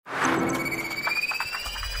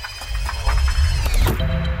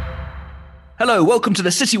Hello, welcome to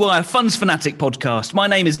the Citywire Funds Fanatic podcast. My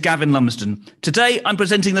name is Gavin Lumsden. Today, I'm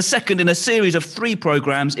presenting the second in a series of 3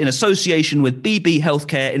 programmes in association with BB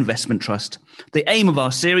Healthcare Investment Trust. The aim of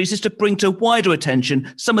our series is to bring to wider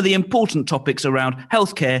attention some of the important topics around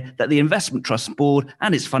healthcare that the Investment Trust Board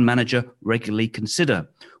and its fund manager regularly consider.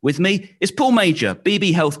 With me is Paul Major,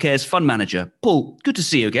 BB Healthcare's fund manager. Paul, good to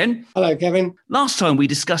see you again. Hello, Kevin. Last time we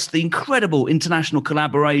discussed the incredible international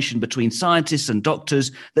collaboration between scientists and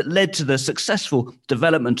doctors that led to the successful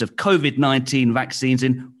development of Covid-19 vaccines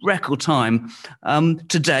in record time.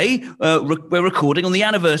 Today, we're recording on the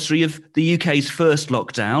anniversary of the UK's first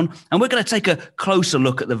lockdown, and we're going to take a closer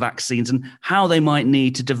look at the vaccines and how they might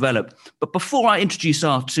need to develop. But before I introduce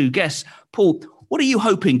our 2 guests, Paul, what are you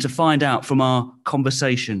hoping to find out from our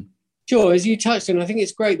conversation? Sure, as you touched on, I think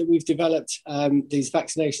it's great that we've developed these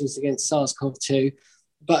vaccinations against SARS-CoV-2,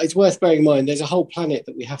 but it's worth bearing in mind there's a whole planet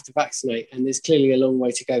that we have to vaccinate, and there's clearly a long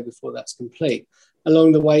way to go before that's complete.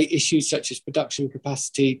 Along the way, issues such as production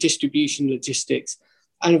capacity, distribution, logistics,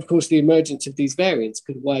 and of course the emergence of these variants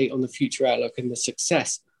could weigh on the future outlook and the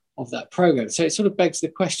success of that program. So it sort of begs the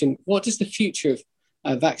question, what does the future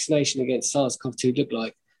of vaccination against SARS-CoV-2 look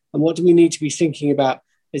like? And what do we need to be thinking about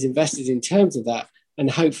as investors in terms of that,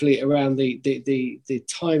 and hopefully around the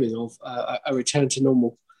timing of a return to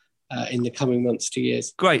normal in the coming months to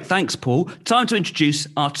years? Great, thanks, Paul. Time to introduce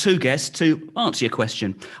our 2 guests to answer your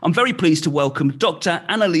question. I'm very pleased to welcome Dr.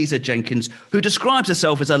 Annalisa Jenkins, who describes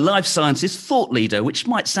herself as a life sciences thought leader, which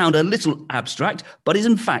might sound a little abstract, but is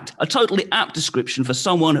in fact a totally apt description for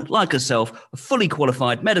someone like herself, a fully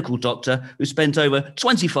qualified medical doctor who spent over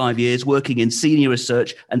 25 years working in senior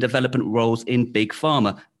research and development roles in Big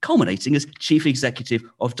Pharma, culminating as Chief Executive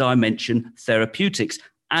of Dimension Therapeutics.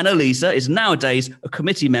 Annalisa is nowadays a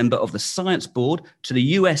committee member of the Science Board to the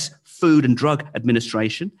US Food and Drug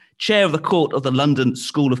Administration, chair of the Court of the London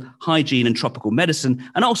School of Hygiene and Tropical Medicine,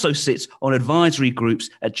 and also sits on advisory groups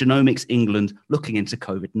at Genomics England looking into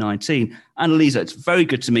COVID-19. Annalisa, it's very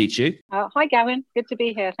good to meet you. Hi, Gavin. Good to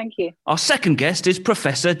be here. Thank you. Our second guest is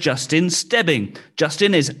Professor Justin Stebbing.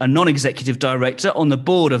 Justin is a non-executive director on the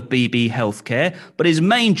board of BB Healthcare, but his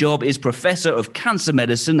main job is Professor of Cancer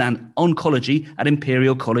Medicine and Oncology at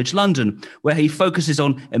Imperial College London, where he focuses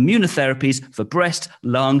on immunotherapies for breast,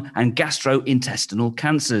 lung, and gastrointestinal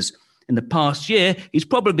cancers. In the past year, he's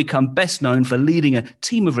probably become best known for leading a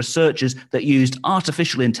team of researchers that used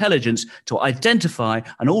artificial intelligence to identify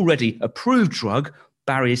an already approved drug,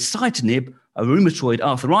 baricitinib, a rheumatoid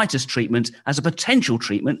arthritis treatment, as a potential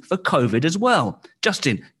treatment for COVID as well.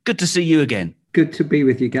 Justin, good to see you again. Good to be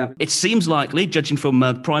with you, Gavin. It seems likely, judging from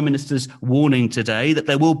the Prime Minister's warning today, that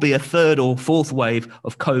there will be a 3rd or 4th wave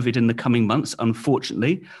of COVID in the coming months,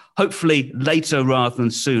 unfortunately. Hopefully later rather than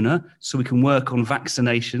sooner, so we can work on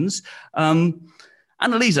vaccinations.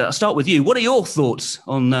 Annalisa, I'll start with you. What are your thoughts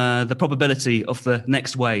on the probability of the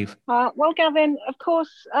next wave? Well, Gavin, of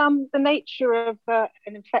course, the nature of an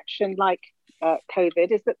infection like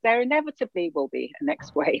COVID is that there inevitably will be a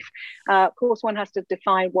next wave. Of course, one has to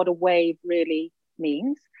define what a wave really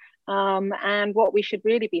means. And what we should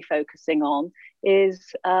really be focusing on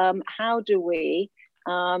is how do we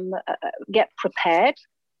get prepared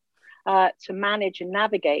to manage and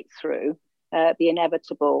navigate through the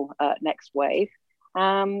inevitable next wave.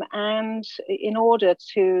 And in order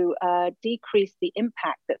to decrease the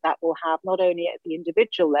impact that will have, not only at the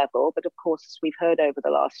individual level, but of course, as we've heard over the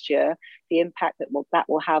last year, the impact that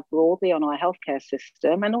will have broadly on our healthcare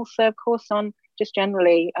system, and also, of course, on just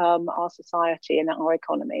generally our society and our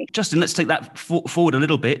economy. Justin, let's take that forward a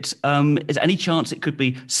little bit. Is there any chance it could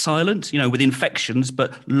be silent, with infections,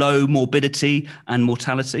 but low morbidity and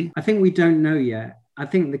mortality? I think we don't know yet. I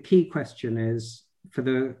think the key question is, for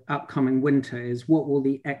the upcoming winter, is what will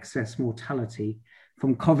the excess mortality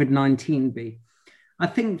from COVID-19 be? I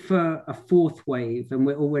think for a 4th wave, and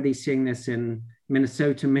we're already seeing this in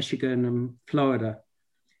Minnesota, Michigan, and Florida,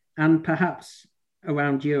 and perhaps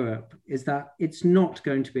around Europe, is that it's not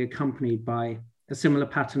going to be accompanied by a similar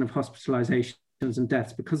pattern of hospitalizations and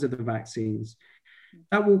deaths because of the vaccines.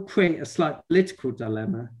 That will create a slight political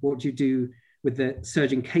dilemma. What do you do with the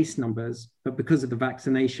surging case numbers? But because of the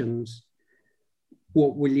vaccinations,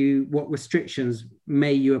 what restrictions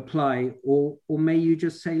may you apply, or may you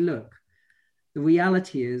just say, look, the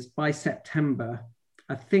reality is by September,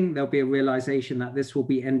 I think there'll be a realization that this will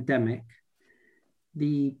be endemic.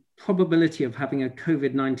 The probability of having a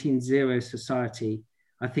COVID-19 zero society,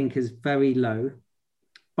 I think, is very low.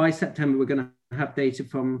 By September, we're going to have data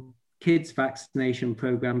from kids' vaccination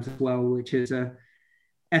programs as well, which is a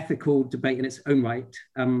ethical debate in its own right,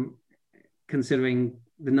 considering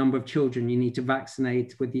the number of children you need to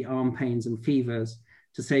vaccinate with the arm pains and fevers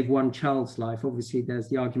to save one child's life. Obviously, there's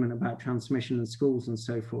the argument about transmission in schools and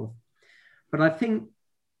so forth. But I think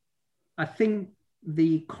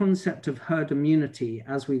the concept of herd immunity,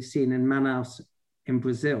 as we've seen in Manaus in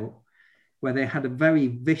Brazil, where they had a very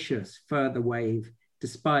vicious further wave,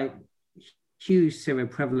 despite huge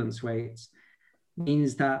seroprevalence rates,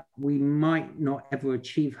 means that we might not ever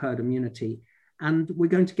achieve herd immunity. And we're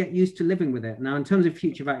going to get used to living with it. Now, in terms of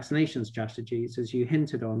future vaccination strategies, as you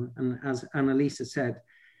hinted on, and as Annalisa said,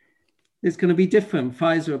 it's going to be different.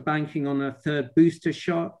 Pfizer are banking on a third booster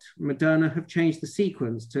shot. Moderna have changed the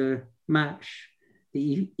sequence to match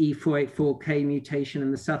the E484K mutation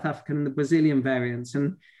in the South African and the Brazilian variants.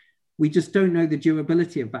 And we just don't know the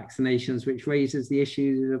durability of vaccinations, which raises the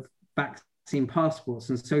issue of vaccine passports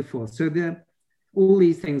and so forth. So all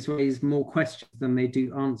these things raise more questions than they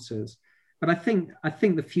do answers. But I think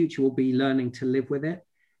the future will be learning to live with it.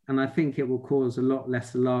 And I think it will cause a lot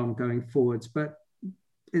less alarm going forwards. But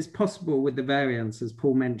it's possible with the variants, as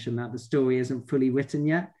Paul mentioned, that the story isn't fully written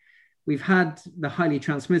yet. We've had the highly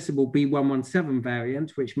transmissible B117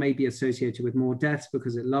 variant, which may be associated with more deaths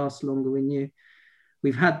because it lasts longer in you.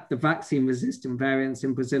 We've had the vaccine-resistant variants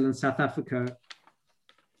in Brazil and South Africa.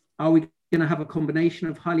 Are we going to have a combination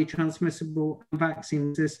of highly transmissible and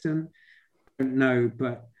vaccine-resistant? I don't know,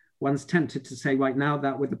 but one's tempted to say right now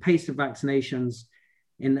that with the pace of vaccinations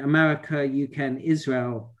in America, UK, and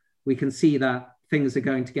Israel, we can see that things are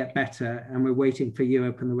going to get better, and we're waiting for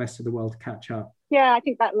Europe and the rest of the world to catch up. Yeah, I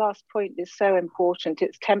think that last point is so important.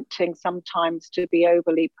 It's tempting sometimes to be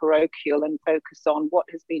overly parochial and focus on what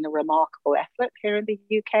has been a remarkable effort here in the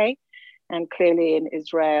UK and clearly in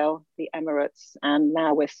Israel, the Emirates, and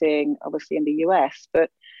now we're seeing obviously in the US. But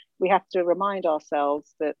we have to remind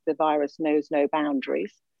ourselves that the virus knows no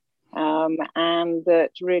boundaries, and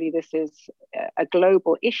that really this is a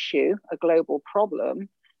global issue, a global problem,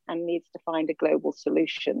 and needs to find a global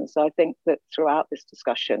solution. So I think that throughout this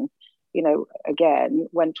discussion, again,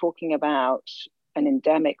 when talking about an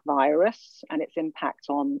endemic virus and its impact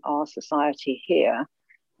on our society here,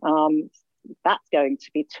 that's going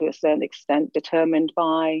to be to a certain extent determined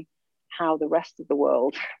by how the rest of the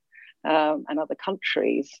world and other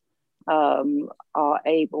countries are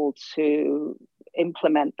able to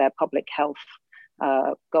implement their public health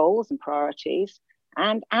goals and priorities.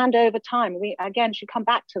 And over time, we again should come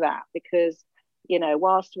back to that because,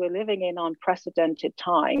 whilst we're living in unprecedented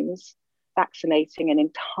times, vaccinating an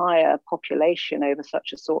entire population over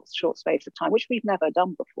such a short space of time, which we've never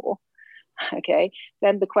done before, okay,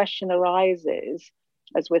 then the question arises,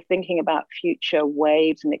 as we're thinking about future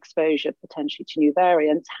waves and exposure potentially to new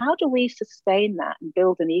variants, how do we sustain that and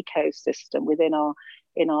build an ecosystem within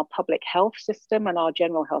our public health system and our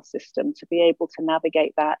general health system to be able to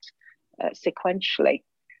navigate that sequentially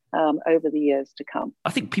over the years to come?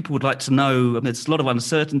 I think people would like to know, there's a lot of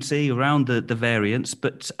uncertainty around the variants,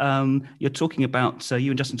 but you're talking about,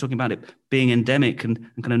 you and Justin talking about it being endemic and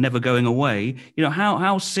kind of never going away.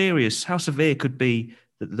 How serious, how severe could be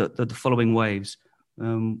the following waves?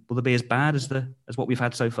 Will they be as bad as what we've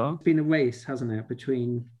had so far? It's been a race, hasn't it,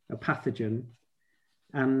 between a pathogen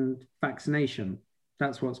and vaccination.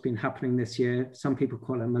 That's what's been happening this year. Some people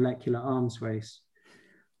call it a molecular arms race.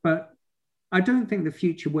 But I don't think the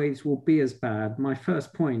future waves will be as bad. My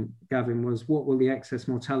first point, Gavin, was what will the excess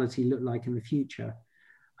mortality look like in the future?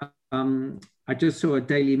 I just saw a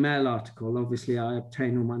Daily Mail article. Obviously, I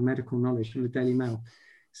obtain all my medical knowledge from the Daily Mail,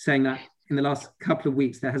 saying that in the last couple of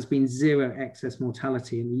weeks, there has been zero excess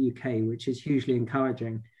mortality in the UK, which is hugely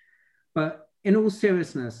encouraging. But in all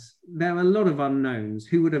seriousness, there are a lot of unknowns.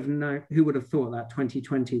 Who would have thought that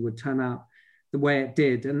 2020 would turn out the way it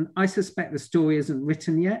did? And I suspect the story isn't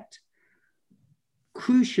written yet.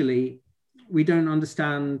 Crucially, we don't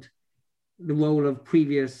understand the role of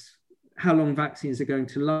how long vaccines are going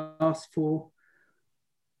to last for.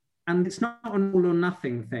 And it's not an all or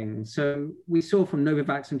nothing thing. So we saw from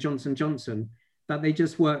Novavax and Johnson & Johnson that they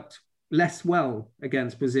just worked less well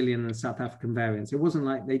against Brazilian and South African variants. It wasn't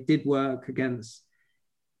like they did work against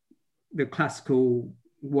the classical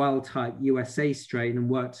wild type USA strain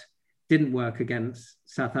and didn't work against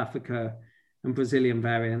South Africa and Brazilian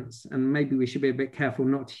variants. And maybe we should be a bit careful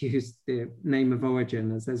not to use the name of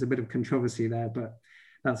origin, as there's a bit of controversy there, but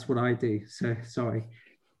that's what I do, so sorry.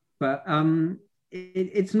 But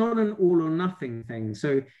it's not an all or nothing thing.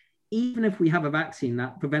 So even if we have a vaccine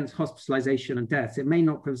that prevents hospitalization and death, it may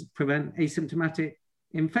not prevent asymptomatic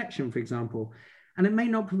infection, for example, and it may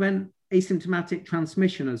not prevent asymptomatic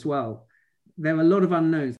transmission as well. There are a lot of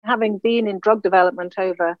unknowns. Having been in drug development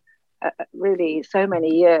over really so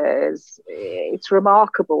many years, it's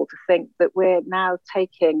remarkable to think that we're now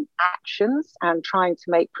taking actions and trying to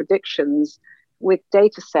make predictions with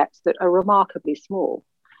data sets that are remarkably small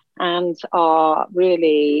and are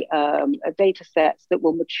really data sets that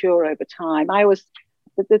will mature over time.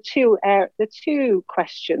 The two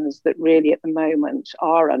questions that really at the moment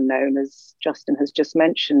are unknown, as Justin has just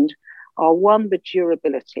mentioned, are one, the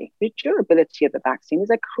durability. The durability of the vaccine is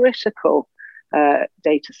a critical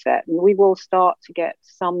data set, and we will start to get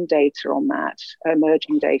some data on that,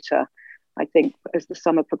 emerging data, I think, as the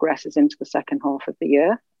summer progresses into the second half of the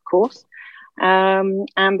year, of course. And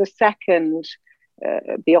the second,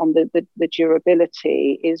 beyond the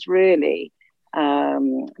durability, is really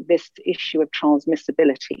this issue of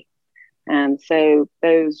transmissibility. And so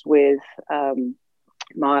those with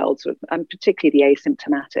mild, and particularly the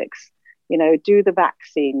asymptomatics, do the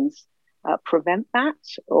vaccines prevent that,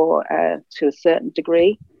 or to a certain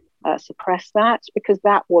degree suppress that? Because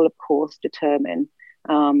that will, of course, determine,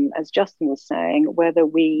 as Justin was saying, whether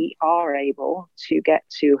we are able to get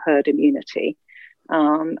to herd immunity,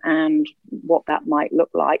 and what that might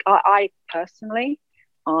look like. I personally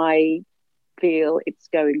feel it's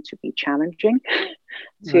going to be challenging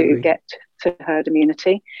to get to herd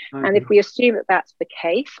immunity. And if we assume that that's the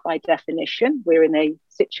case, by definition, we're in a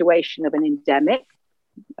situation of an endemic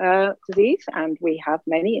disease, and we have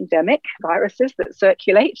many endemic viruses that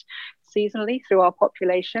circulate seasonally through our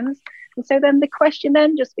populations. And so then the question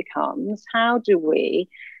then just becomes, how do we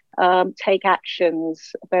take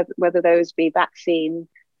actions, whether those be vaccine,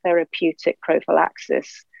 therapeutic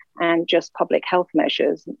prophylaxis, and just public health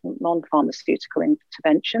measures, non-pharmaceutical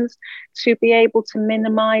interventions, to be able to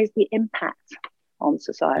minimize the impact on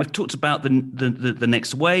society. We've talked about the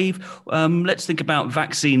next wave. Let's think about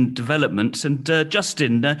vaccine development. And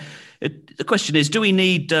Justin, the question is, do we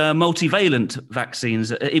need multivalent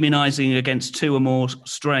vaccines, immunizing against 2 or more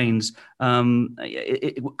strains?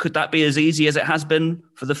 Could that be as easy as it has been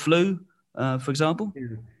for the flu, for example?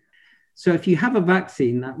 Yeah. So if you have a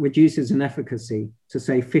vaccine that reduces an efficacy to,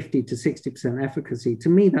 say, 50 to 60% efficacy, to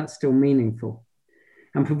me, that's still meaningful.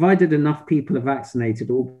 And provided enough people are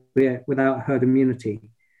vaccinated, albeit without herd immunity,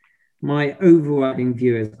 my overriding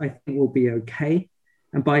view is I think we'll be okay.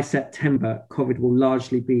 And by September, COVID will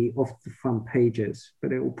largely be off the front pages,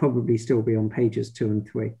 but it will probably still be on pages 2 and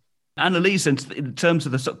 3. Annalise, in terms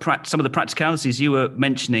of some of the practicalities you were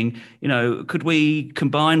mentioning, could we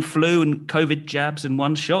combine flu and COVID jabs in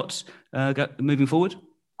one shot moving forward?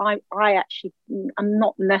 I actually am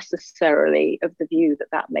not necessarily of the view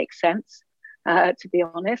that makes sense. To be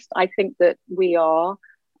honest, I think that we are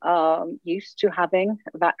used to having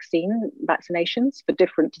vaccinations for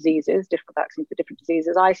different diseases, different vaccines for different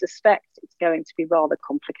diseases. I suspect it's going to be rather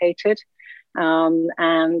complicated.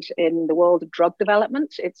 And in the world of drug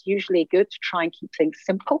development, it's usually good to try and keep things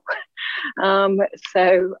simple.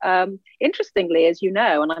 So interestingly, as you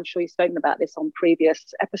know, and I'm sure you've spoken about this on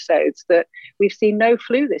previous episodes, that we've seen no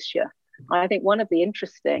flu this year. I think one of the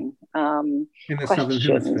interesting in the Southern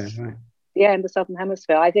Hemisphere, right? Yeah, in the Southern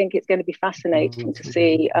Hemisphere. I think it's going to be fascinating to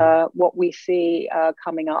see what we see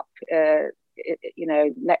coming up,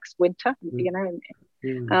 next winter,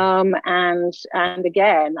 and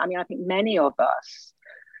again, I think many of us,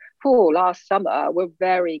 last summer, were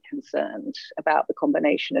very concerned about the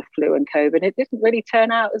combination of flu and COVID. It didn't really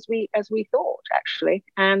turn out as we thought, actually.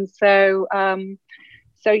 And so,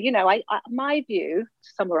 my view, to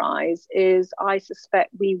summarize, is I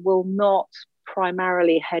suspect we will not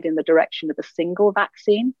primarily head in the direction of a single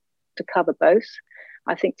vaccine to cover both.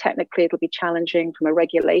 I think technically it'll be challenging from a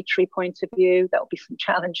regulatory point of view. There'll be some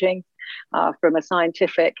challenging from a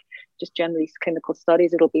scientific, just generally clinical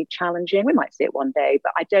studies. It'll be challenging. We might see it one day,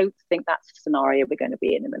 but I don't think that's the scenario we're going to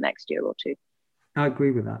be in the next year or two. I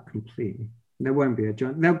agree with that completely. There won't be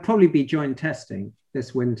there'll probably be joint testing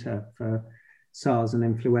this winter for SARS and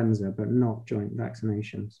influenza, but not joint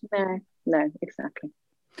vaccinations. No, exactly.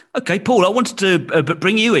 Okay, Paul, I wanted to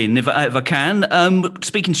bring you in if I can.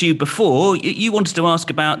 Speaking to you before, you wanted to ask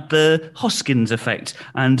about the Hoskins effect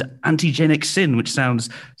and antigenic sin, which sounds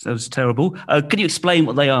terrible. Can you explain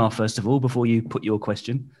what they are, first of all, before you put your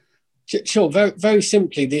question? Sure. Very, very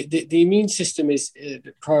simply, the immune system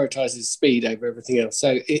prioritizes speed over everything else.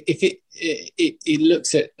 So if it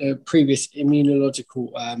looks at previous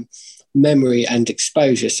immunological memory and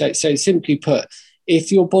exposure. So simply put,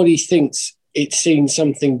 if your body thinks it's seen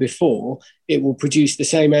something before, it will produce the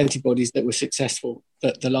same antibodies that were successful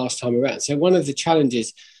the last time around. So one of the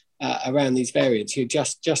challenges around these variants, you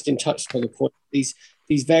just in touch upon the point, these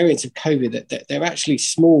variants of COVID, that they're actually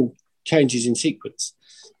small changes in sequence.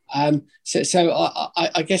 So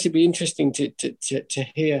I guess it'd be interesting to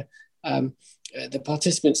hear the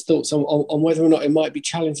participants' thoughts on whether or not it might be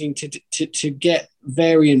challenging to get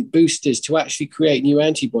variant boosters to actually create new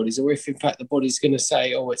antibodies, or if in fact the body's going to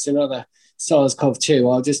say, oh, it's another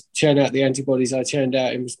SARS-CoV-2, I'll just churn out the antibodies I churned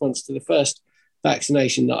out in response to the first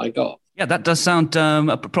vaccination that I got. Yeah, that does sound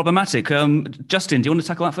problematic. Justin, do you want to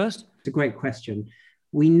tackle that first? It's a great question.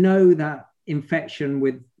 We know that infection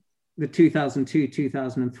with the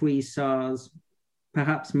 2002-2003 SARS,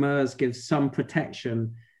 perhaps MERS, gives some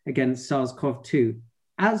protection against SARS-CoV-2,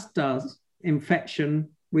 as does infection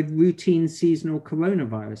with routine seasonal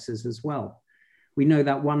coronaviruses as well. We know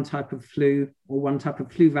that one type of flu or one type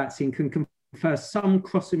of flu vaccine can confer some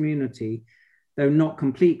cross-immunity, though not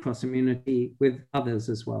complete cross-immunity, with others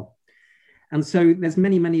as well. And so there's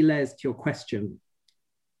many, many layers to your question.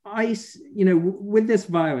 With this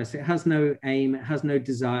virus, it has no aim, it has no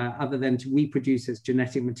desire other than to reproduce its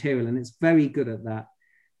genetic material. And it's very good at that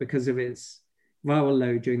because of its viral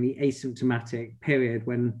load during the asymptomatic period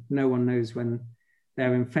when no one knows when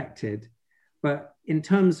they're infected. But in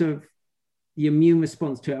terms of the immune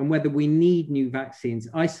response to it and whether we need new vaccines,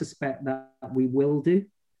 I suspect that we will do.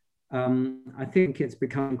 I think it's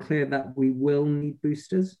become clear that we will need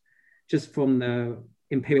boosters, just from the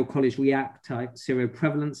Imperial College REACT type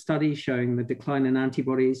seroprevalence study showing the decline in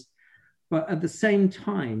antibodies. But at the same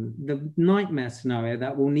time, the nightmare scenario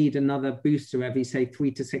that we'll need another booster every, say,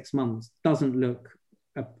 3 to 6 months doesn't look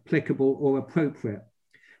applicable or appropriate.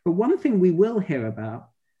 But one thing we will hear about,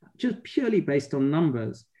 just purely based on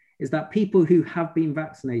numbers, is that people who have been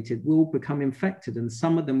vaccinated will become infected and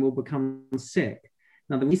some of them will become sick.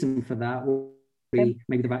 Now, the reason for that will be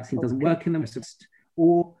maybe the vaccine doesn't work in them,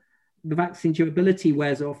 or the vaccine durability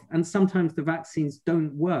wears off, and sometimes the vaccines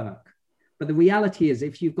don't work. But the reality is,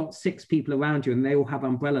 if you've got 6 people around you and they all have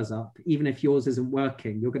umbrellas up, even if yours isn't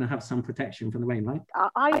working, you're going to have some protection from the rain, right?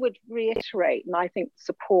 I would reiterate, and I think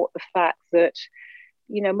support the fact that,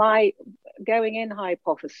 my going in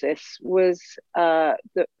hypothesis was the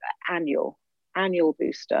annual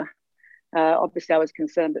booster. Obviously, I was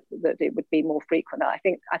concerned that it would be more frequent. I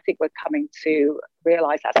think we're coming to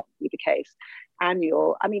realize that's not the case.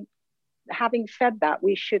 Annual. I mean, having said that,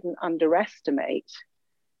 we shouldn't underestimate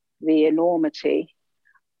the enormity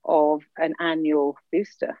of an annual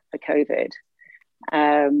booster for COVID.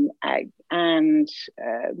 And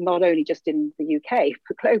not only just in the UK,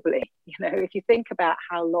 but globally. If you think about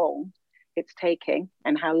how long it's taking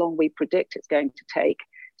and how long we predict it's going to take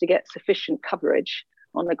to get sufficient coverage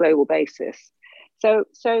on a global basis. So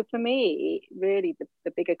for me, really,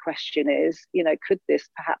 the bigger question is, could this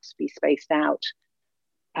perhaps be spaced out,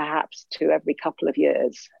 perhaps to every couple of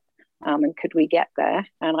years? And could we get there?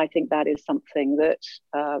 And I think that is something that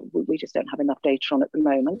we just don't have enough data on at the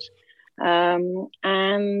moment.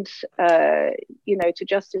 To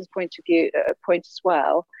Justin's point as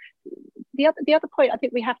well, the other point I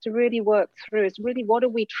think we have to really work through is really, what are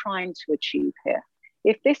we trying to achieve here?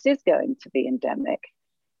 If this is going to be endemic,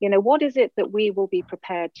 what is it that we will be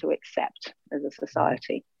prepared to accept as a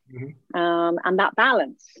society? Mm-hmm. And that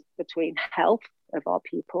balance between health of our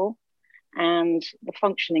people and the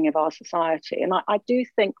functioning of our society. And I do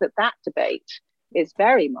think that debate is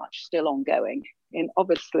very much still ongoing in,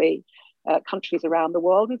 obviously, countries around the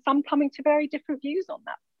world, and some coming to very different views on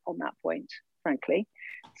that point, frankly.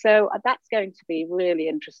 So that's going to be really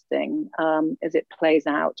interesting as it plays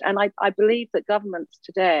out. And I believe that governments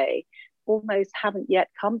today almost haven't yet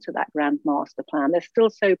come to that grand master plan. They're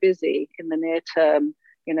still so busy in the near term,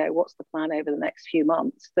 what's the plan over the next few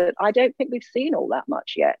months, that I don't think we've seen all that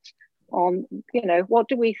much yet on, what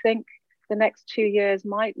do we think the next 2 years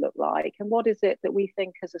might look like? And what is it that we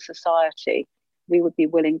think as a society we would be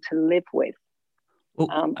willing to live with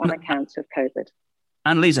on account of COVID?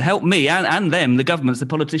 Annalisa, help me and them, the governments, the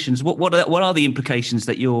politicians. What are the implications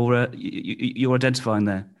that you're identifying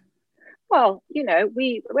there? Well,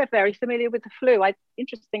 we're very familiar with the flu.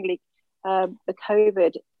 Interestingly, the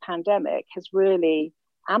COVID pandemic has really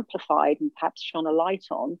amplified and perhaps shone a light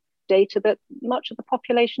on data that much of the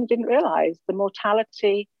population didn't realize. The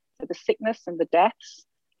mortality, the sickness and the deaths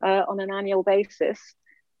on an annual basis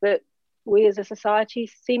that we as a society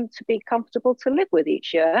seem to be comfortable to live with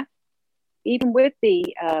each year, even with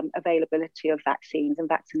the availability of vaccines and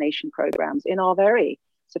vaccination programs in our very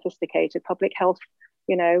sophisticated public health,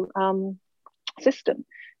 system.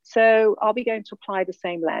 So are we going to apply the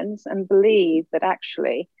same lens and believe that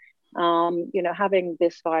actually, having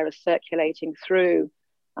this virus circulating through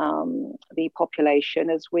the population,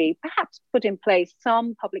 as we perhaps put in place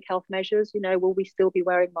some public health measures, will we still be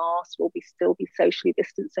wearing masks? Will we still be socially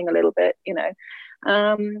distancing a little bit?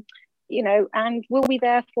 And will we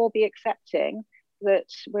therefore be accepting that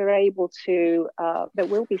we're able to, there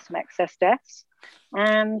will be some excess deaths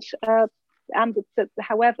And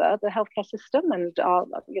however, the healthcare system and our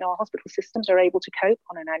hospital systems are able to cope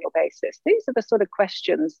on an annual basis. These are the sort of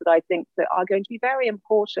questions that I think that are going to be very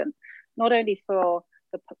important, not only for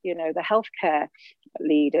the healthcare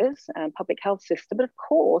leaders and public health system, but of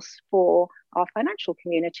course for our financial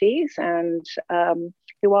communities and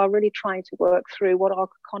who are really trying to work through what our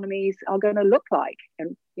economies are going to look like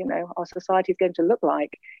and our society is going to look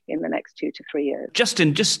like in the next 2 to 3 years.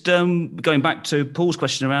 Justin, just going back to Paul's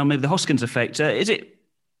question around maybe the Hoskins effect, is it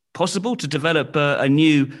possible to develop a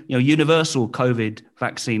new universal COVID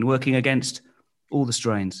vaccine working against all the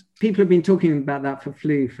strains? People have been talking about that for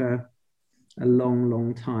flu for a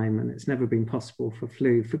long time, and it's never been possible for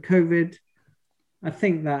flu. For COVID, I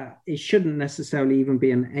think that it shouldn't necessarily even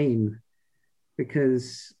be an aim,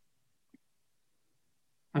 because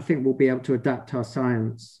I think we'll be able to adapt our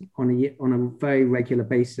science on a very regular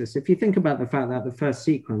basis. If you think about the fact that the first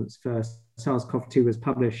sequence for SARS-CoV-2 was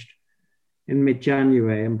published in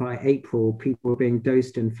mid-January, and by April, people were being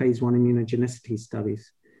dosed in phase 1 immunogenicity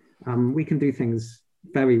studies. We can do things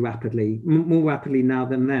very rapidly, more rapidly now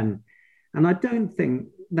than then. And I don't think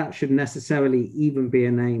that should necessarily even be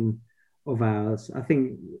an aim of ours. I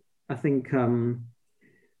think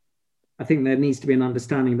there needs to be an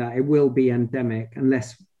understanding that it will be endemic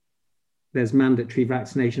unless there's mandatory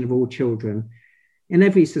vaccination of all children. In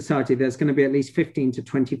every society, there's going to be at least 15 to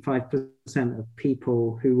 25% of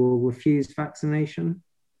people who will refuse vaccination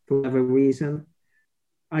for whatever reason.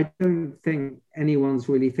 I don't think anyone's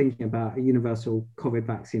really thinking about a universal COVID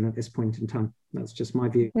vaccine at this point in time. That's just my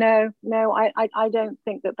view. No, I don't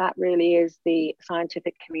think that really is the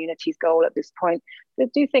scientific community's goal at this point. I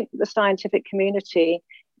do think that the scientific community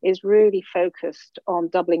is really focused on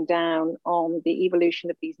doubling down on the evolution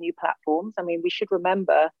of these new platforms. I mean, we should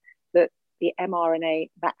remember that the mRNA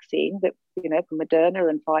vaccine that, from Moderna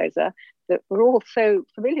and Pfizer, that we're all so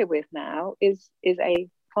familiar with now is a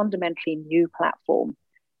fundamentally new platform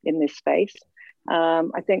in this space.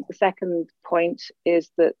 I think the second point is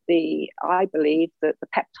that I believe that the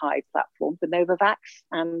peptide platform, the Novavax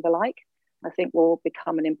and the like, I think will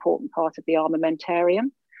become an important part of the armamentarium.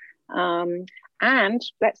 And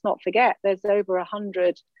let's not forget, there's over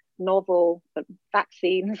 100 novel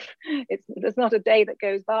vaccines. There's not a day that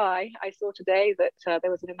goes by. I saw today that there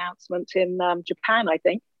was an announcement in Japan, I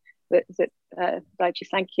think, that Daiichi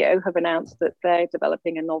Sankyo have announced that they're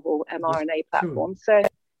developing a novel mRNA platform. Sure.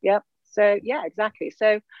 So yeah, exactly.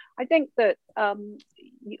 So I think that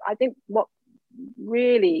I think what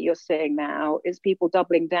really you're seeing now is people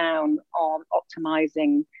doubling down on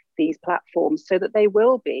optimizing these platforms so that they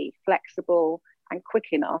will be flexible and quick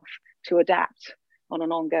enough to adapt on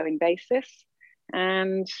an ongoing basis,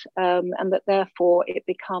 and that therefore it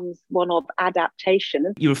becomes one of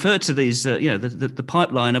adaptation. You referred to these, the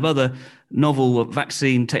pipeline of other novel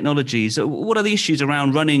vaccine technologies. What are the issues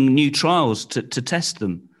around running new trials to test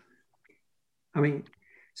them? I mean,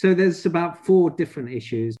 so there's about 4 different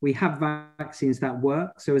issues. We have vaccines that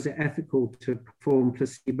work. So is it ethical to perform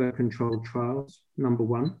placebo-controlled trials? Number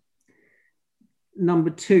 1. Number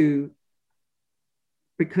 2,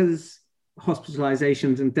 because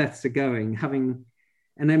hospitalizations and deaths are going, having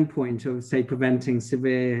an endpoint of, say, preventing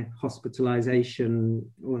severe hospitalization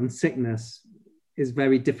or sickness is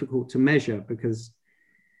very difficult to measure because,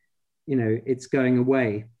 it's going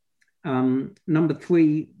away. Number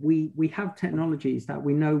 3, we have technologies that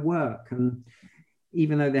we know work, and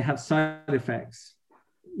even though they have side effects,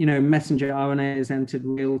 messenger RNA has entered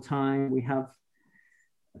real time. We have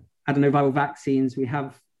adenoviral vaccines. We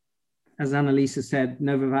have, as Annalisa said,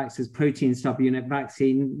 Novavax's protein subunit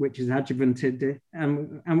vaccine, which is adjuvanted,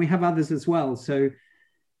 and we have others as well. So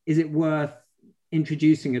is it worth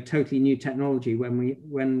introducing a totally new technology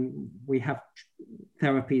when we have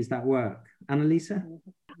therapies that work? Annalisa?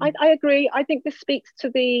 I agree. I think this speaks to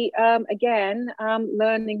the,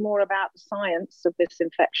 learning more about the science of this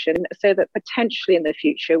infection so that potentially in the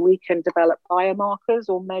future we can develop biomarkers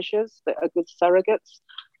or measures that are good surrogates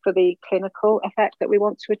for the clinical effect that we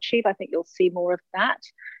want to achieve. I think you'll see more of that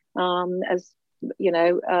as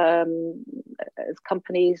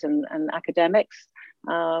companies and academics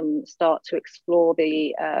start to explore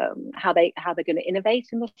how they're going to innovate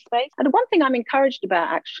in this space. And one thing I'm encouraged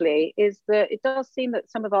about actually is that it does seem that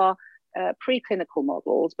some of our preclinical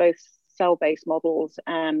models, both cell-based models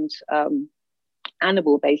and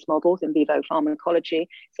animal-based models in vivo pharmacology,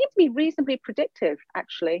 seem to be reasonably predictive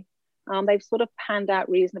actually. They've sort of panned out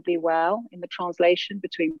reasonably well in the translation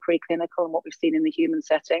between preclinical and what we've seen in the human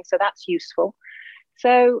setting. So that's useful.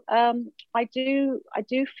 So I do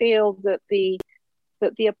feel that the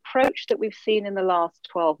that the approach that we've seen in the last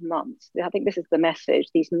 12 months, I think this is the message,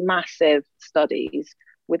 these massive studies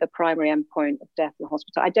with a primary endpoint of death in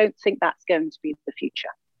hospital, I don't think that's going to be the future.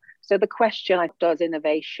 So the question, does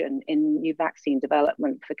innovation in new vaccine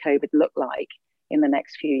development for COVID look like in the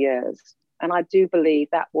next few years? And I do believe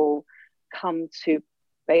that will come to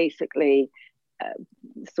basically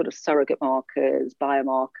sort of surrogate markers,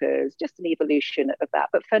 biomarkers, just an evolution of that.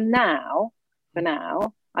 But for now,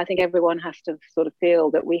 I think everyone has to sort of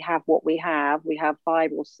feel that we have what we have. We have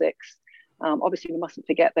 5 or 6. Obviously, we mustn't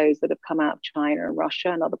forget those that have come out of China and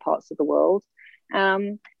Russia and other parts of the world.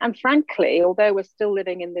 And frankly, although we're still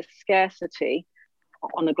living in this scarcity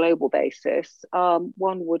on a global basis,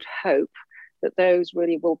 one would hope that those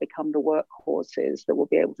really will become the workhorses that will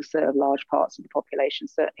be able to serve large parts of the population,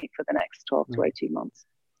 certainly for the next 12 to 18 months.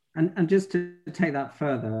 And just to take that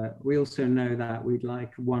further, we also know that we'd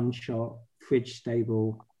like one-shot, fridge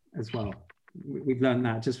stable as well. We've learned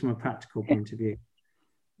that just from a practical point of view.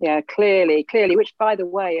 Yeah, clearly, which by the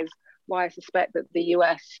way is why I suspect that the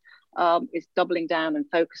US is doubling down and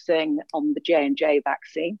focusing on the J&J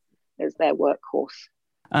vaccine as their workhorse.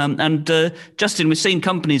 Justin, we've seen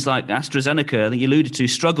companies like AstraZeneca that you alluded to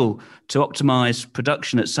struggle to optimize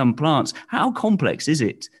production at some plants. How complex is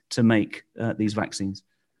it to make these vaccines?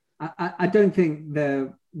 I don't think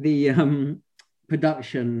the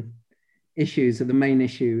production issues are the main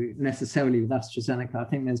issue necessarily with AstraZeneca. I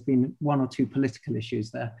think there's been 1 or 2 political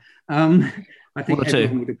issues there. I think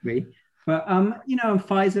everyone would agree. But,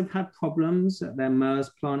 Pfizer have had problems at their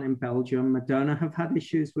MERS plant in Belgium. Moderna have had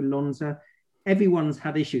issues with Lonza. Everyone's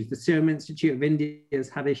had issues. The Serum Institute of India has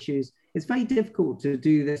had issues. It's very difficult to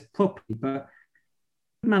do this properly, but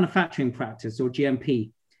manufacturing practice, or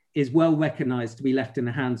GMP, is well recognized to be left in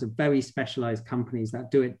the hands of very specialized companies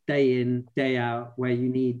that do it day in, day out, where you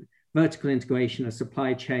need vertical integration of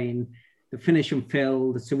supply chain, the finish and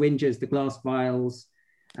fill, the syringes, the glass vials,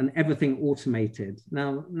 and everything automated.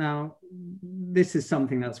 Now, this is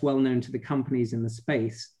something that's well known to the companies in the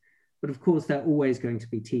space, but of course, there are always going to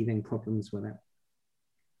be teething problems with it.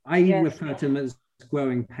 I refer to them as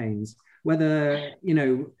growing pains, whether,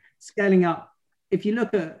 scaling up. If you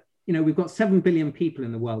look at, we've got 7 billion people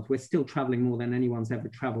in the world. We're still traveling more than anyone's ever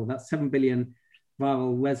traveled. That's 7 billion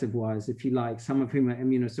viral reservoirs, if you like, some of whom are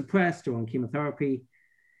immunosuppressed or on chemotherapy,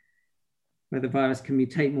 where the virus can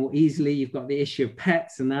mutate more easily. You've got the issue of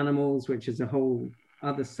pets and animals, which is a whole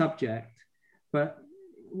other subject. But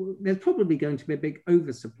there's probably going to be a big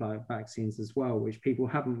oversupply of vaccines as well, which people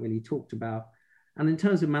haven't really talked about. And in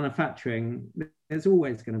terms of manufacturing, there's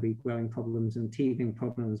always going to be growing problems and teething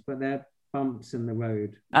problems, but they're bumps in the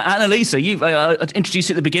road. Annalisa, you've introduced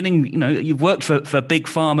at the beginning, you've worked for big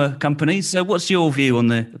pharma companies. So what's your view on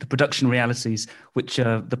the production realities, which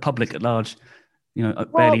the public at large,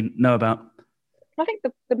 barely know about? I think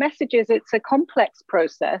the message is it's a complex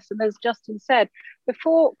process. And as Justin said,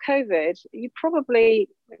 before COVID, you probably,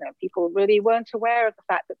 people really weren't aware of the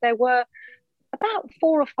fact that there were about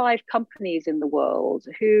 4 or 5 companies in the world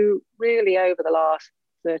who really over the last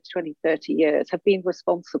 20, 30 years have been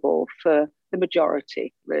responsible for the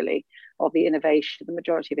majority, really, of the innovation, the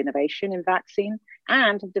majority of innovation in vaccine,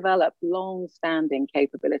 and have developed long-standing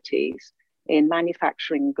capabilities in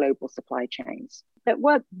manufacturing global supply chains. There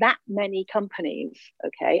weren't that many companies,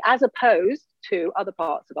 okay, as opposed to other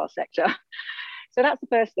parts of our sector. So that's the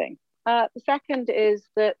first thing. The second is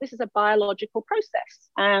that this is a biological process.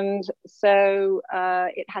 And so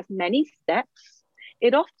it has many steps.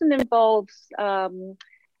 It often involves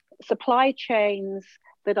supply chains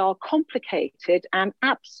that are complicated and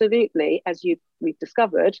absolutely, as we've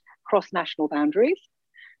discovered, cross national boundaries.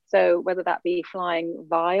 So whether that be flying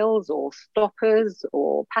vials or stoppers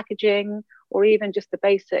or packaging, or even just the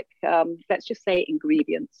basic, let's just say,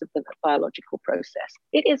 ingredients of the biological process.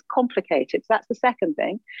 It is complicated. So that's the second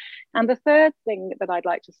thing. And the third thing that I'd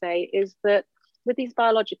like to say is that with these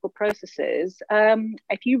biological processes,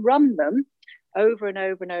 if you run them over and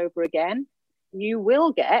over and over again, you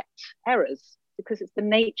will get errors because it's the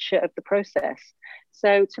nature of the process.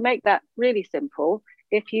 So to make that really simple,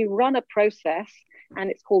 if you run a process and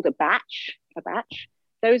it's called a batch,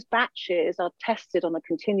 those batches are tested on a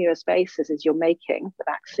continuous basis as you're making the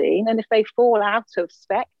vaccine. And if they fall out of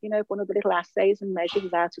spec, if one of the little assays and measures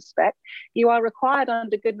is out of spec, you are required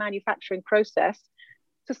under good manufacturing process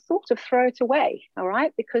to sort of throw it away, all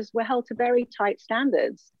right? Because we're held to very tight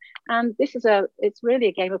standards. And it's really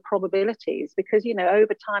a game of probabilities because,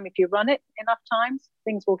 over time, if you run it enough times,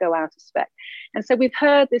 things will go out of spec. And so we've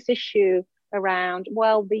heard this issue around,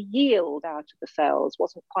 well, the yield out of the cells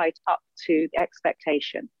wasn't quite up to the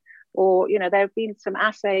expectation. or there have been some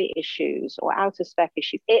assay issues or out of spec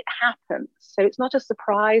issues. It happens. So it's not a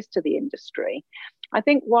surprise to the industry. I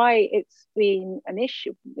think why it's been an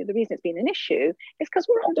issue, the reason it's been an issue is because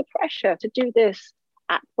we're under pressure to do this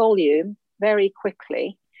at volume very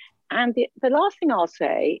quickly. And the last thing I'll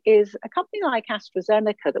say is a company like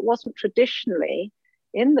AstraZeneca that wasn't traditionally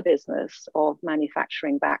in the business of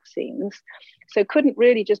manufacturing vaccines, so couldn't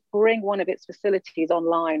really just bring one of its facilities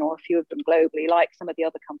online or a few of them globally like some of the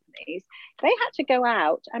other companies. They had to go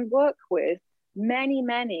out and work with many,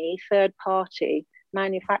 many third-party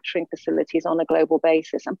manufacturing facilities on a global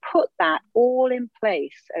basis and put that all in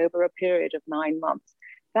place over a period of 9 months.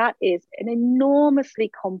 That is an enormously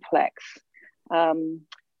complex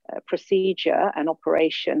procedure and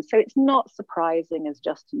operation. So it's not surprising, as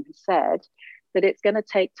Justin has said, that it's going to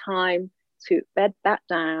take time to bed that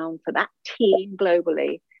down for that team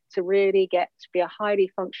globally to really get to be a highly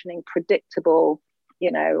functioning, predictable,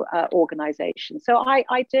 organization. So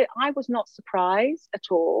I was not surprised at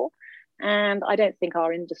all. And I don't think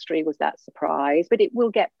our industry was that surprised, but it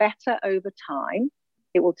will get better over time.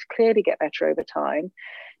 It will clearly get better over time.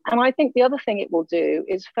 And I think the other thing it will do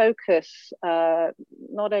is focus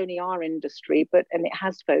not only our industry, and it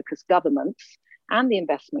has focused governments and the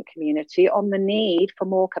investment community on the need for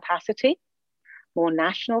more capacity, more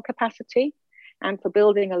national capacity, and for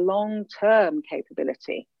building a long-term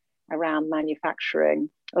capability around manufacturing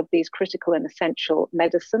of these critical and essential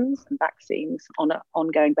medicines and vaccines on an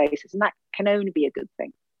ongoing basis. And that can only be a good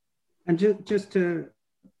thing. And just to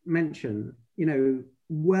mention,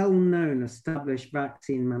 well-known established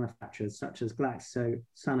vaccine manufacturers such as Glaxo,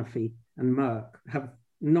 Sanofi, and Merck have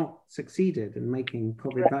not succeeded in making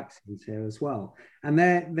COVID vaccines here as well. And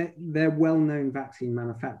they're well-known vaccine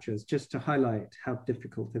manufacturers, just to highlight how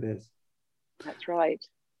difficult it is. That's right.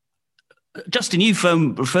 Justin, you've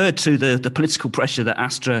referred to the political pressure that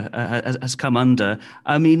Astra has come under.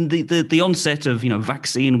 I mean, the onset of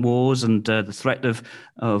vaccine wars and the threat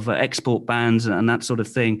of export bans and that sort of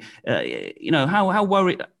thing. How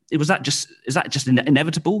worried is that just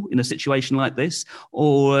inevitable in a situation like this,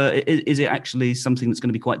 or is it actually something that's going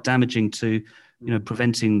to be quite damaging to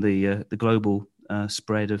preventing the global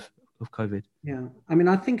spread of COVID? Yeah, I mean,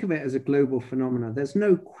 I think of it as a global phenomenon. There's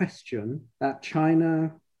no question that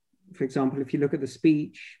China, for example, if you look at the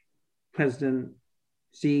speech President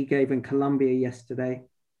Xi gave in Colombia yesterday,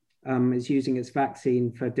 is using its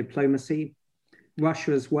vaccine for diplomacy.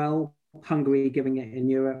 Russia as well, Hungary giving it in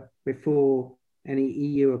Europe before any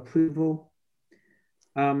EU approval.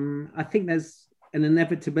 I think there's an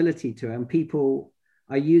inevitability to it, and people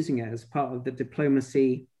are using it as part of the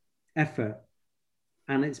diplomacy effort.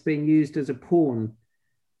 And it's being used as a pawn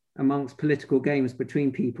amongst political games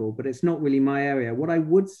between people, but it's not really my area. What I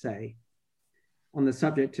would say on the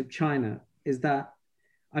subject of China is that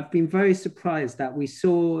I've been very surprised that we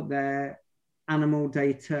saw their animal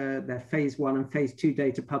data, their phase 1 and phase 2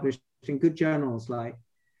 data published in good journals like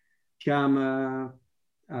JAMA,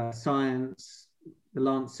 Science, The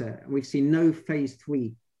Lancet. And we've seen no phase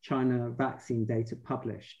 3 China vaccine data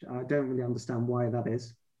published. I don't really understand why that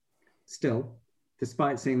is still,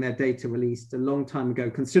 despite seeing their data released a long time ago,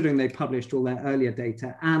 considering they published all their earlier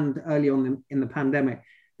data, and early on in the pandemic,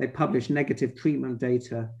 they published negative treatment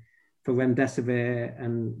data for remdesivir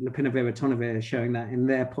and lopinavir, ritonavir, showing that in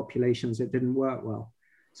their populations it didn't work well.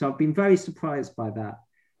 So I've been very surprised by that.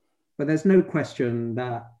 But there's no question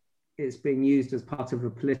that it's being used as part of a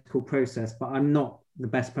political process, but I'm not the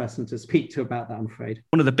best person to speak to about that, I'm afraid.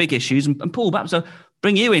 One of the big issues, and Paul, perhaps I'll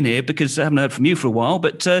bring you in here because I haven't heard from you for a while,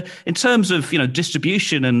 but in terms of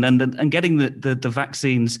distribution and getting the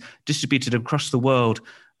vaccines distributed across the world,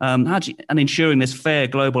 and ensuring there's fair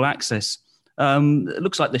global access, it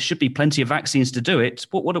looks like there should be plenty of vaccines to do it.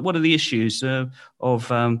 What are the issues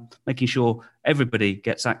of making sure everybody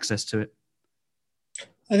gets access to it?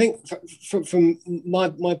 I think from my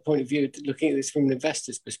point of view, looking at this from an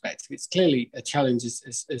investor's perspective, it's clearly a challenge,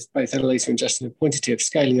 as both Annalisa and Justin have pointed to, of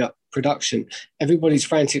scaling up production. Everybody's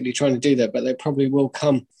frantically trying to do that, but there probably will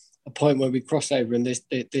come a point where we cross over and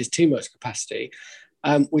there's too much capacity,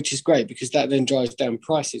 which is great because that then drives down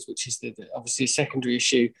prices, which is obviously a secondary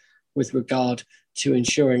issue with regard to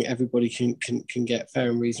ensuring everybody can get fair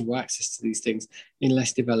and reasonable access to these things in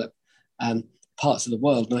less developed parts of the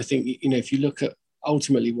world. And I think, if you look at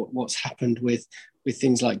ultimately what's happened with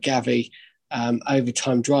things like Gavi over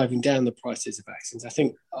time driving down the prices of vaccines, I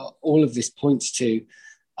think all of this points to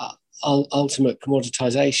ultimate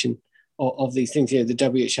commoditization of these things. The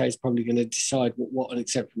WHO is probably going to decide what an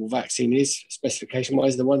acceptable vaccine is,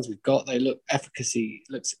 specification-wise. The ones we've got, efficacy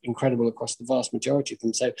looks incredible across the vast majority of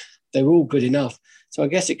them. So they're all good enough. So I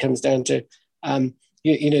guess it comes down to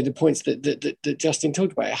the points that Justin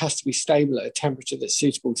talked about. It has to be stable at a temperature that's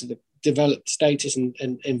suitable to the developed status and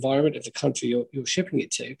environment of the country you're shipping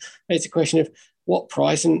it to. It's a question of what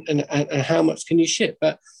price and how much can you ship.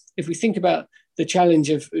 But if we think about the challenge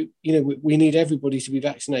of, we need everybody to be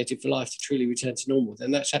vaccinated for life to truly return to normal, then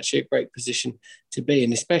that's actually a great position to be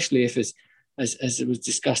in, especially if, as it was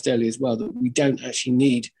discussed earlier as well, that we don't actually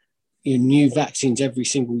need new vaccines every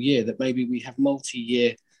single year, that maybe we have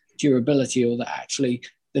multi-year durability, or that actually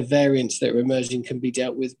the variants that are emerging can be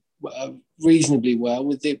dealt with reasonably well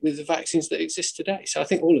with the vaccines that exist today. So I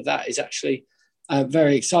think all of that is actually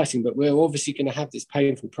very exciting, but we're obviously going to have this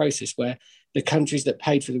painful process where the countries that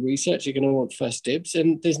paid for the research are going to want first dibs,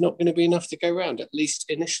 and there's not going to be enough to go around, at least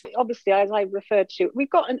initially. Obviously, as I referred to, we've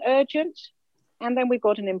got an urgent and then we've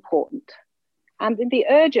got an important. And in the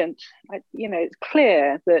urgent, it's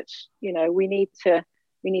clear that, we need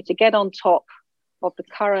to get on top of the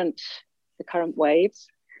current waves,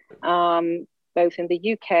 both in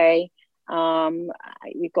the UK.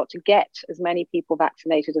 We've got to get as many people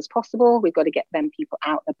vaccinated as possible. We've got to get them people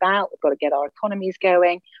out and about. We've got to get our economies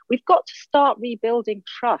going. We've got to start rebuilding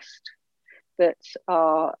trust that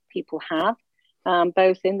our people have,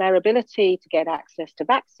 both in their ability to get access to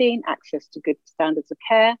vaccine, access to good standards of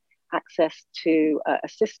care, access to a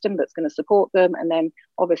system that's going to support them, and then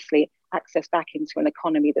obviously access back into an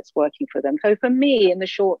economy that's working for them. So for me, in the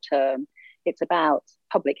short term, it's about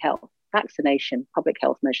public health, vaccination, public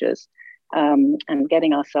health measures, and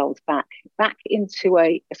getting ourselves back into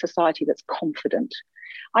a society that's confident.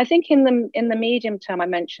 I think in the medium term, I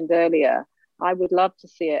mentioned earlier, I would love to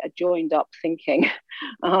see a joined up thinking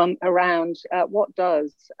around what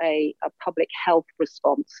does a public health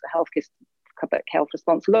response, public health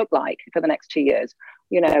response look like for the next 2 years?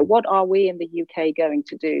 What are we in the UK going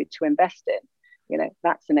to do to invest in,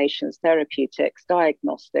 vaccinations, therapeutics,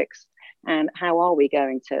 diagnostics, and how are we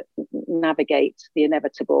going to navigate the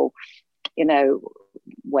inevitable,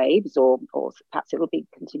 waves, or perhaps it will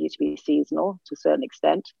continue to be seasonal to a certain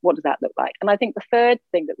extent? What does that look like? And I think the third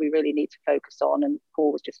thing that we really need to focus on, and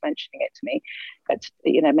Paul was just mentioning it to me,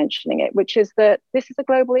 which is that this is a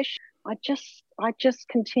global issue. I just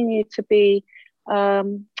continue to be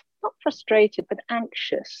not frustrated, but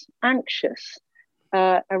anxious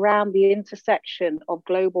around the intersection of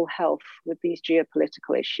global health with these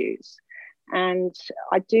geopolitical issues. And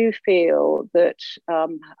I do feel that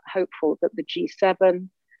hopeful that the G7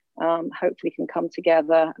 hopefully can come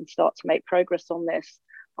together and start to make progress on this.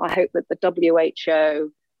 I hope that the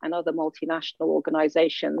WHO and other multinational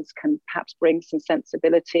organizations can perhaps bring some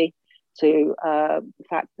sensibility to the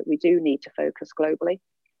fact that we do need to focus globally.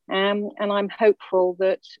 And I'm hopeful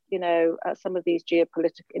that, some of these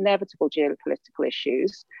inevitable geopolitical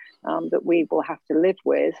issues that we will have to live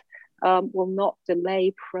with will not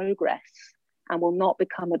delay progress and will not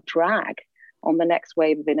become a drag on the next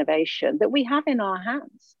wave of innovation that we have in our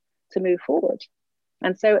hands to move forward.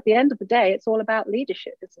 And so at the end of the day, it's all about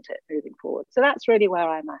leadership, isn't it, moving forward? So that's really where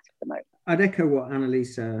I'm at the moment. I'd echo what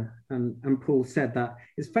Annalisa and Paul said, that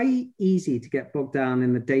it's very easy to get bogged down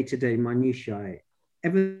in the day-to-day minutiae.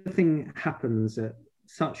 Everything happens at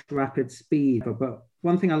such rapid speed. But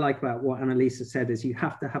one thing I like about what Annalisa said is you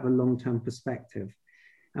have to have a long-term perspective.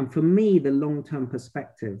 And for me, the long-term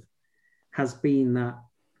perspective has been that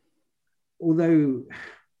although,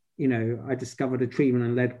 I discovered a treatment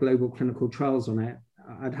and led global clinical trials on it,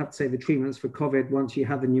 I'd have to say the treatments for COVID, once you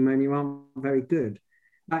have the pneumonia, aren't very good.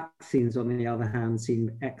 Vaccines, on the other hand,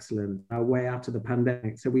 seem excellent, our way out of the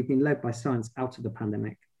pandemic. So we've been led by science out of the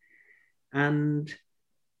pandemic. And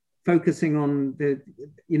focusing on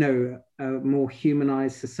a more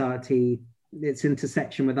humanized society, its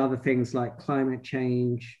intersection with other things like climate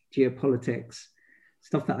change, geopolitics,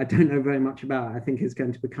 stuff that I don't know very much about, I think is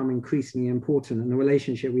going to become increasingly important, and the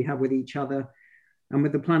relationship we have with each other and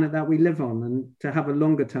with the planet that we live on. And to have a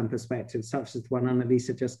longer term perspective, such as the one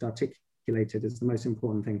Annalisa just articulated, is the most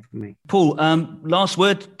important thing for me. Paul, last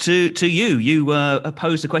word to you. You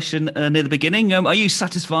posed a question near the beginning. Are you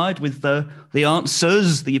satisfied with the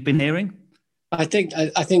answers that you've been hearing? I think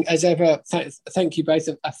as ever, thank you both.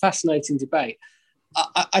 A fascinating debate.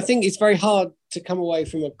 I think it's very hard to come away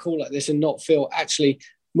from a call like this and not feel actually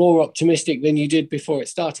more optimistic than you did before it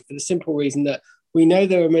started, for the simple reason that we know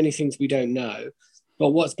there are many things we don't know,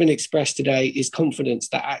 but what's been expressed today is confidence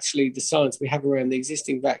that actually the science we have around the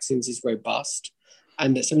existing vaccines is robust,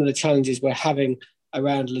 and that some of the challenges we're having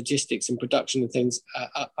around logistics and production and things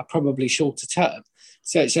are probably shorter term.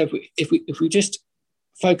 So if we just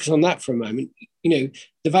focus on that for a moment, the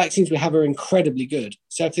vaccines we have are incredibly good.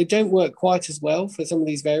 So if they don't work quite as well for some of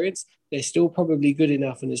these variants, they're still probably good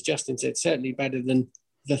enough. And as Justin said, certainly better than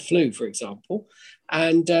the flu, for example.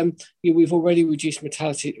 And we've already reduced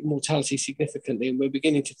mortality significantly, and we're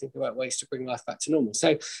beginning to think about ways to bring life back to normal.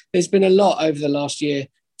 So there's been a lot over the last year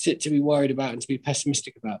to be worried about and to be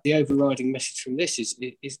pessimistic about. The overriding message from this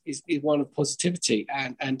is one of positivity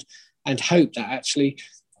and hope that actually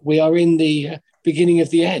we are in the beginning of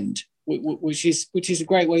the end, which is a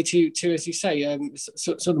great way to as you say,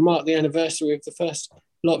 sort of mark the anniversary of the first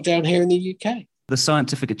lockdown here in the UK. The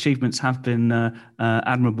scientific achievements have been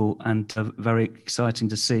admirable and very exciting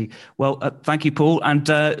to see. Well, thank you, Paul, and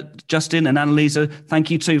Justin and Annalisa.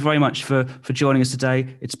 Thank you too very much for joining us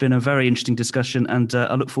today. It's been a very interesting discussion, and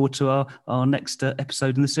I look forward to our next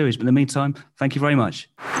episode in the series. But in the meantime, thank you very much.